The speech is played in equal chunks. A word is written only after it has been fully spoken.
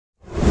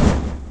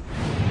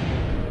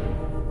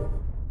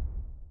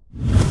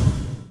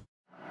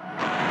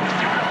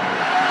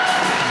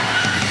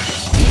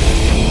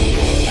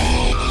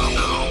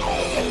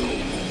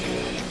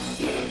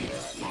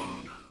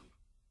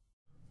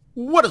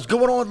What is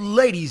going on,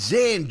 ladies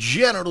and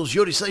genitals?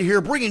 YOTESLAYA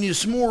here, bringing you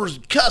some more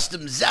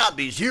custom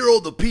zombies here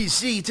on the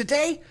PC.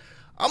 Today,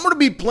 I'm going to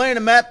be playing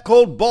a map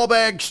called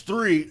Ballbags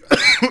 3.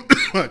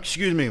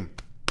 Excuse me.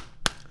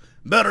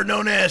 Better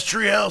known as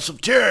Treehouse of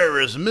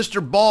Terrorism.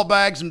 Mr.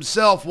 Ballbags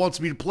himself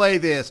wants me to play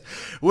this,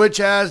 which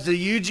has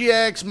the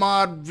UGX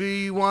mod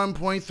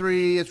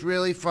v1.3. It's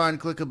really fun.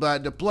 Click a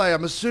button to play.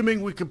 I'm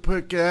assuming we could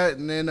pick that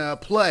and then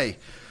play.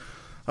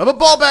 But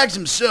Ballbags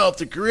himself,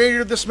 the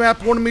creator of this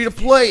map, wanted me to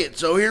play it,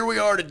 so here we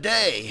are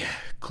today.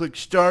 Click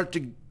start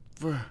to...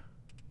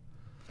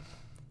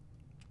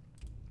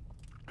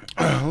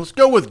 Let's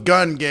go with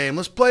gun game.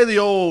 Let's play the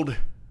old...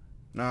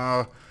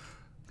 No.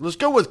 Let's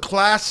go with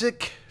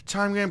classic.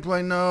 Time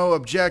gameplay, no.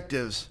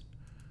 Objectives.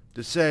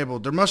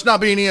 Disabled. There must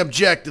not be any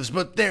objectives,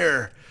 but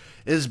there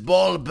is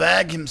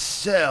Ballbag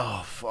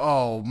himself.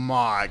 Oh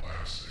my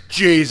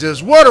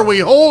Jesus. What are we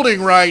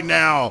holding right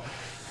now?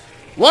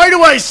 Why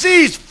do I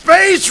see his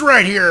face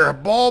right here?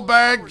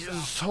 Ballbag.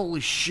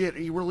 Holy shit,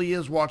 he really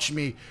is watching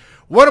me.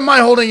 What am I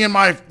holding in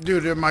my...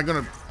 Dude, am I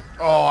gonna...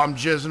 Oh, I'm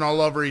jizzing all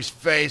over his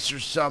face or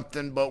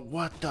something, but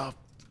what the...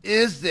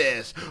 is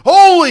this?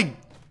 Holy...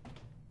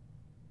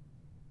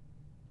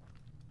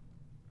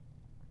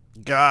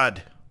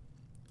 God.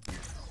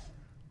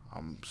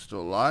 I'm still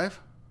alive?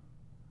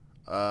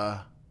 No,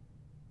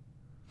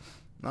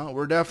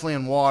 we're definitely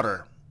in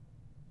water.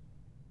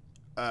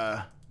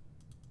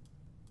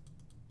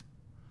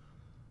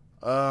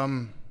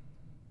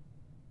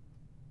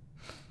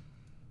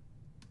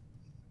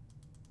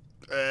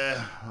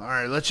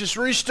 Alright, let's just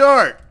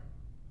restart.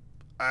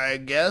 I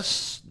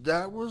guess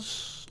that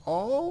was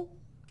all?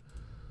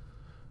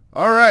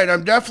 Alright,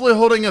 I'm definitely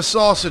holding a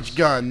sausage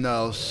gun,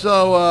 though.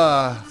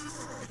 So,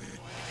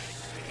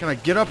 can I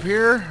get up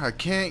here? I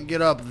can't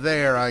get up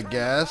there, I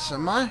guess.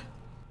 Am I?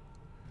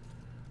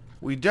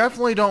 We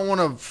definitely don't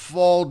want to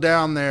fall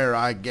down there,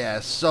 I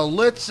guess. So,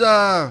 let's,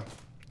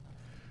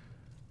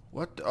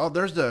 what? Oh,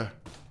 there's the...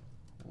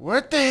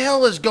 What the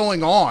hell is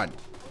going on?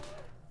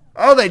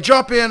 Oh, they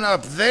jump in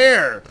up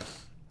there.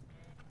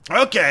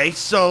 Okay,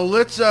 so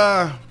let's,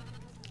 oh,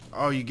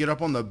 you get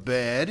up on the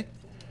bed.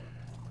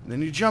 And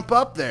then you jump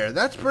up there.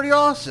 That's pretty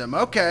awesome.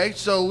 Okay,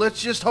 so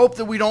let's just hope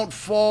that we don't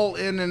fall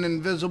in an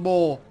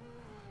invisible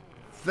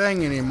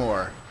thing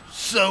anymore.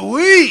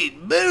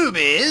 Sweet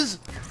boobies.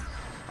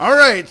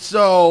 Alright,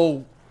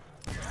 so...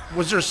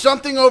 Was there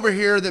something over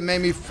here that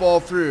made me fall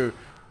through?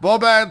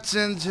 Ballbag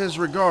sends his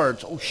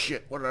regards. Oh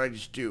shit, what did I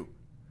just do?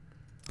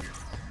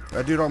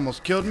 That dude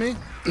almost killed me.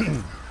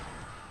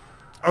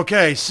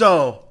 Okay,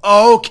 so,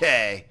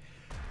 okay.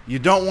 You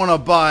don't want to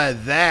buy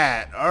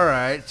that.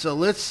 Alright, so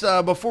let's,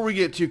 before we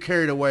get too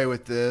carried away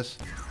with this.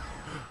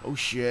 Oh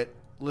shit.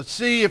 Let's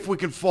see if we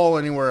can fall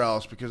anywhere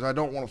else, because I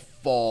don't want to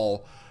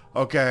fall.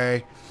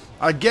 Okay.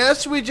 I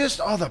guess we just,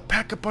 oh, the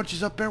pack-a-punch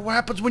is up there. What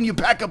happens when you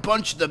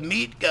pack-a-punch the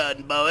meat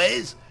gun,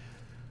 boys?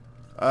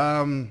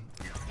 I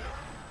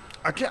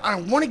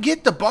want to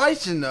get the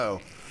bison,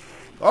 though.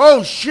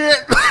 Oh, shit.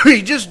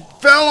 He just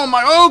fell on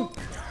my... Oh,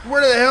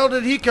 where the hell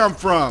did he come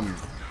from?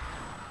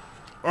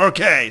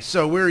 Okay,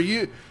 so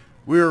we're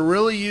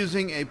really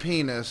using a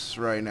penis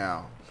right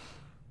now.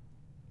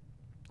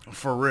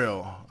 For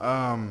real.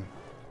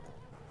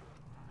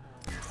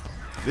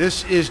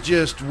 This is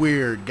just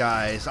weird,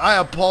 guys. I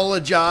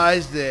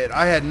apologize that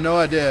I had no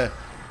idea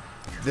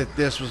that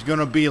this was going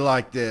to be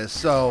like this.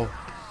 So,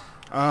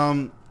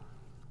 I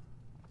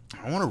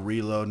want to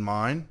reload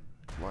mine.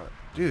 What?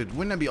 Dude,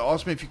 wouldn't that be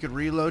awesome if you could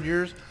reload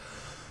yours?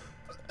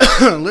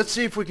 Let's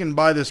see if we can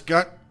buy this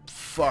gun.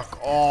 Fuck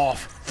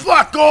off.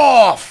 Fuck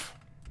off!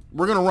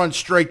 We're going to run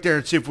straight there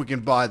and see if we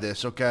can buy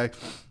this, okay?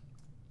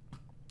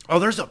 Oh,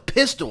 there's a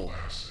pistol.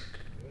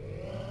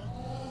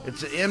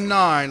 It's an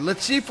M9.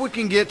 Let's see if we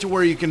can get to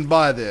where you can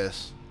buy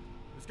this.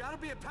 There's got to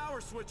be a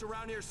power switch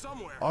around here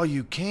somewhere. Oh,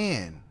 you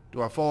can.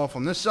 Do I fall off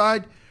on this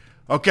side?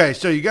 Okay,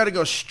 so you got to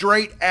go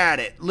straight at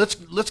it. Let's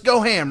go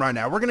ham right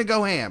now. We're going to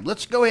go ham.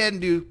 Let's go ahead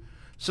and do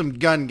some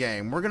gun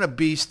game. We're going to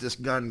beast this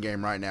gun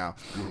game right now.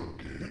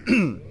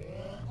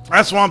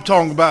 That's what I'm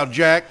talking about,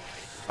 Jack.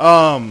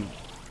 The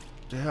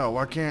hell,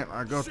 why can't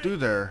I go through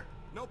there?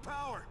 No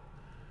power.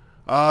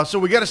 So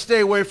we got to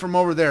stay away from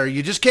over there.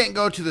 You just can't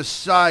go to the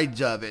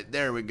sides of it.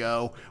 There we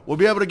go. We'll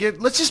be able to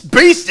get... Let's just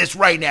beast this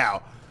right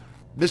now.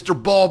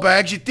 Mr.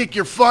 Ballbags, you think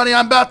you're funny?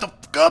 I'm about to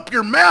fuck up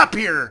your map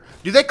here.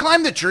 Do they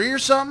climb the tree or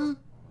something?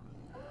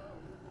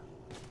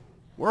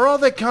 Where all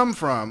they come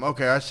from?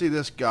 Okay, I see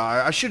this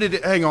guy. I should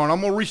have... Hang on, I'm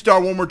going to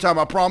restart one more time.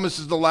 I promise this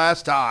is the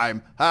last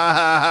time. Ha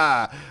ha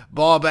ha.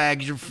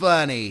 Ballbags, you're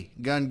funny.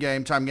 Gun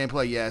game, time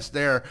gameplay, yes.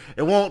 There.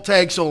 It won't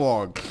take so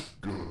long.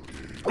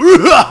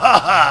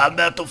 I'm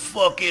about to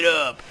fuck it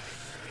up.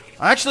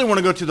 I actually want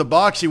to go to the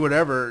boxy,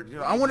 whatever.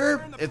 I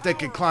wonder if they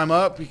could climb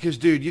up, because,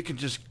 dude, you could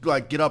just,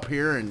 like, get up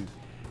here and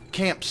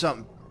camp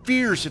something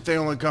fierce if they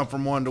only come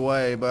from one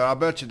way, but I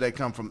bet you they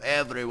come from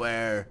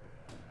everywhere.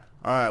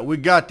 Alright, we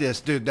got this,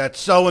 dude. That's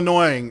so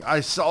annoying.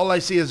 All I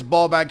see is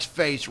Ballbag's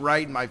face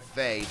right in my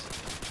face.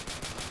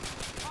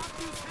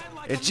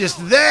 It's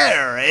just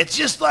there. It's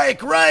just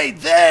like right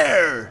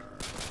there.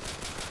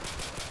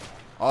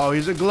 Oh,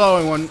 he's a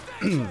glowing one.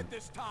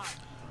 This time.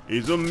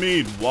 He's a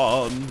mean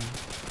one.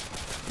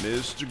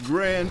 Mr.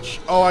 Grinch.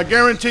 Oh, I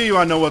guarantee you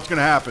I know what's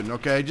gonna happen,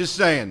 okay? Just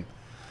saying.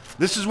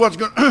 This is what's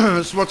gonna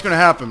this is what's gonna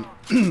happen.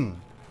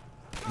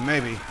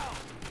 Maybe.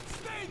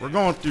 We're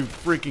going through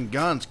freaking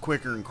guns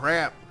quicker than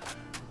crap.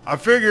 I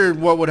figured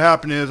what would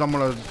happen is I'm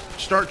gonna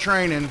start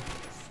training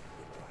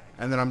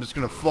and then I'm just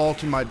gonna fall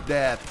to my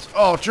death.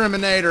 Oh,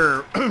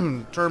 Terminator.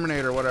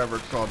 Terminator, whatever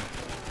it's called.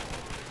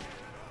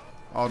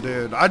 Oh,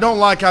 dude. I don't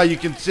like how you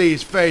can see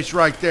his face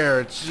right there.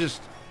 It's just,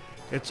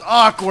 it's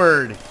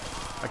awkward.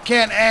 I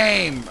can't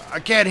aim. I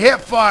can't hip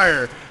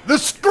fire. The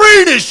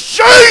screen is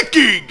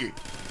shaking!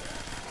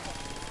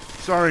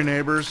 Sorry,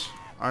 neighbors.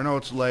 I know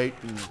it's late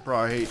and you're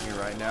probably hating me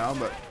right now,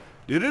 but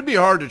dude, it'd be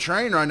hard to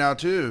train right now,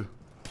 too.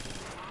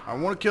 I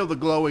want to kill the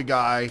glowy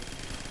guy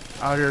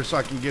out here so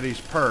I can get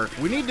his perk.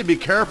 We need to be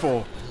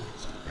careful.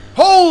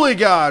 Holy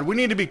God! We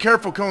need to be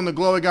careful killing the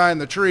glowy guy in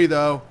the tree,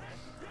 though.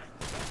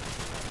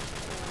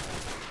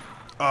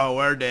 Oh,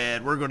 we're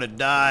dead. We're gonna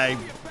die.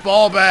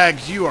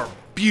 Ballbags, you are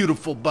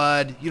beautiful,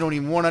 bud. You don't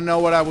even want to know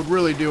what I would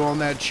really do on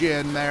that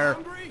chin there.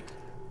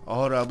 Oh,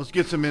 hold up. Let's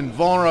get some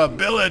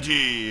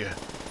invulnerability.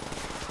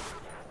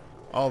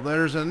 Oh,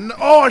 there's an...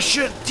 Oh,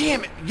 shit.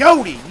 Damn it.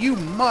 Yodi, you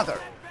mother.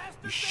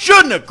 You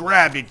shouldn't have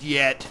grabbed it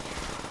yet.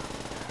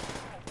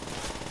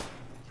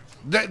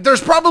 There's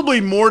probably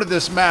more to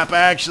this map,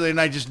 actually, and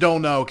I just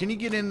don't know. Can you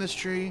get in this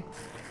tree?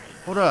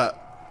 Hold up.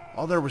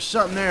 Oh, there was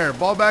something there.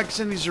 Ballbags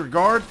in his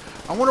regard.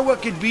 I wonder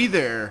what could be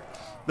there.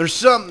 There's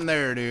something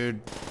there,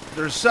 dude.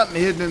 There's something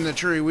hidden in the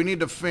tree. We need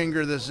to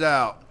figure this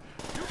out.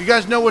 If you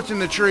guys know what's in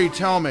the tree,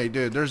 tell me,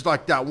 dude. There's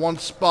like that one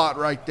spot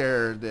right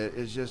there that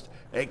is just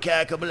a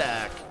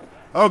cack-a-black.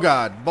 Oh,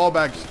 God.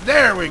 Ballbags.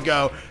 There we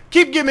go.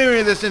 Keep giving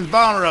me this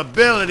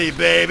invulnerability,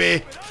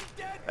 baby.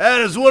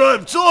 That is what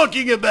I'm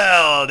talking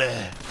about.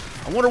 I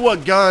wonder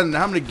what gun,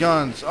 how many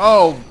guns.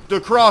 Oh, the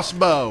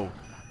crossbow.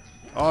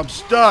 Oh, I'm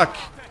stuck.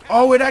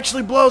 Oh, it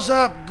actually blows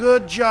up.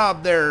 Good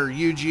job there,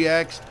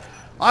 UGX.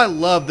 I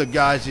love the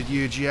guys at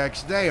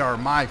UGX. They are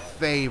my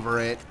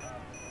favorite.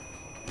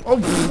 Oh,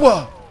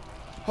 whoa.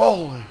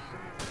 Holy.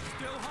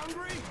 Still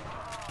hungry?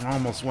 I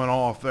almost went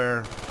off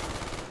there.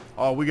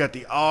 Oh, we got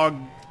the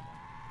AUG.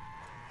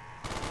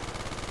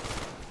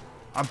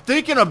 I'm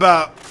thinking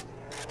about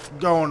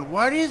going,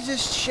 why does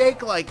this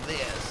shake like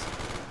this?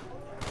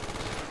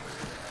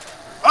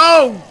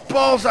 Oh,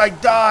 balls, I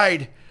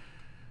died.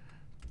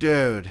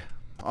 Dude.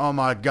 Oh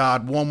my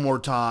God, one more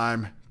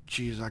time.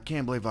 Jeez, I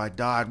can't believe I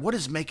died. What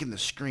is making the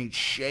screen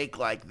shake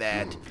like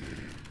that?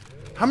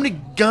 How many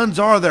guns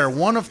are there?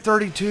 1 of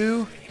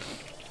 32?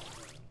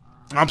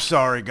 I'm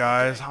sorry,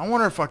 guys. I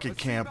wonder if I could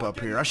camp up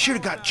here. I should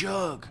have got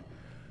Jug.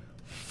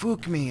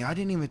 Fook me. I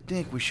didn't even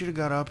think. We should have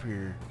got up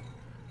here.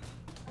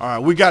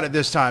 Alright, we got it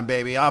this time,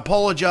 baby. I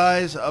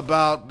apologize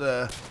about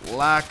the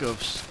lack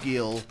of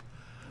skill.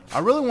 I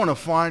really want to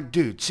find...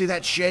 Dude, see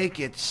that shake?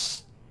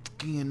 It's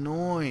fucking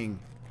annoying.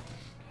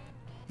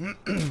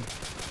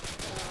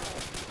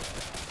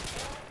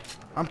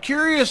 I'm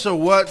curious of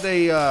what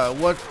they,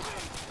 what...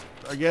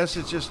 I guess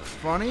it's just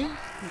funny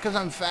because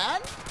I'm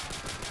fat?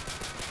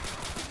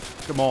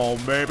 Come on,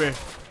 baby.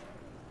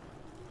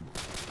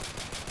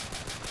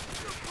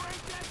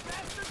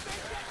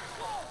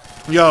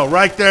 Yo,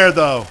 right there,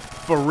 though.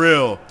 For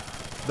real.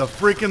 The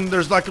freaking...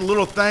 There's like a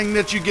little thing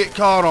that you get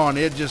caught on.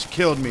 It just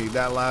killed me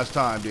that last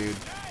time, dude.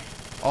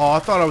 Oh, I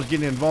thought I was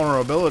getting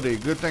invulnerability.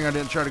 Good thing I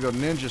didn't try to go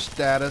ninja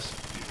status.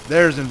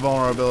 There's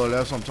invulnerability.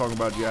 That's what I'm talking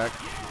about, Jack.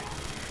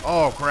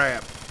 Oh,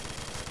 crap.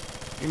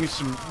 Give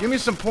me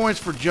some points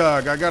for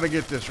Jug. I gotta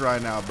get this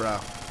right now, bro.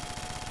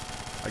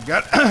 I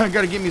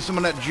gotta get me some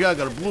of that Jug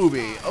out of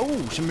Bluebee.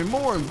 Oh, some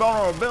more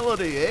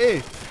invulnerability.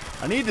 Hey,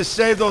 I need to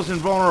save those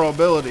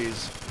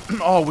invulnerabilities.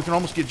 Oh, we can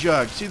almost get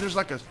Jug. See, there's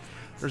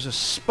a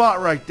spot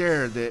right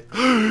there that...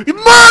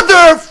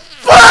 Motherfucker!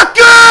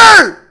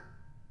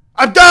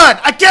 I'm done.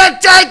 I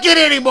can't take it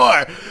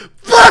anymore.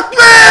 Fuck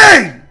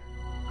me!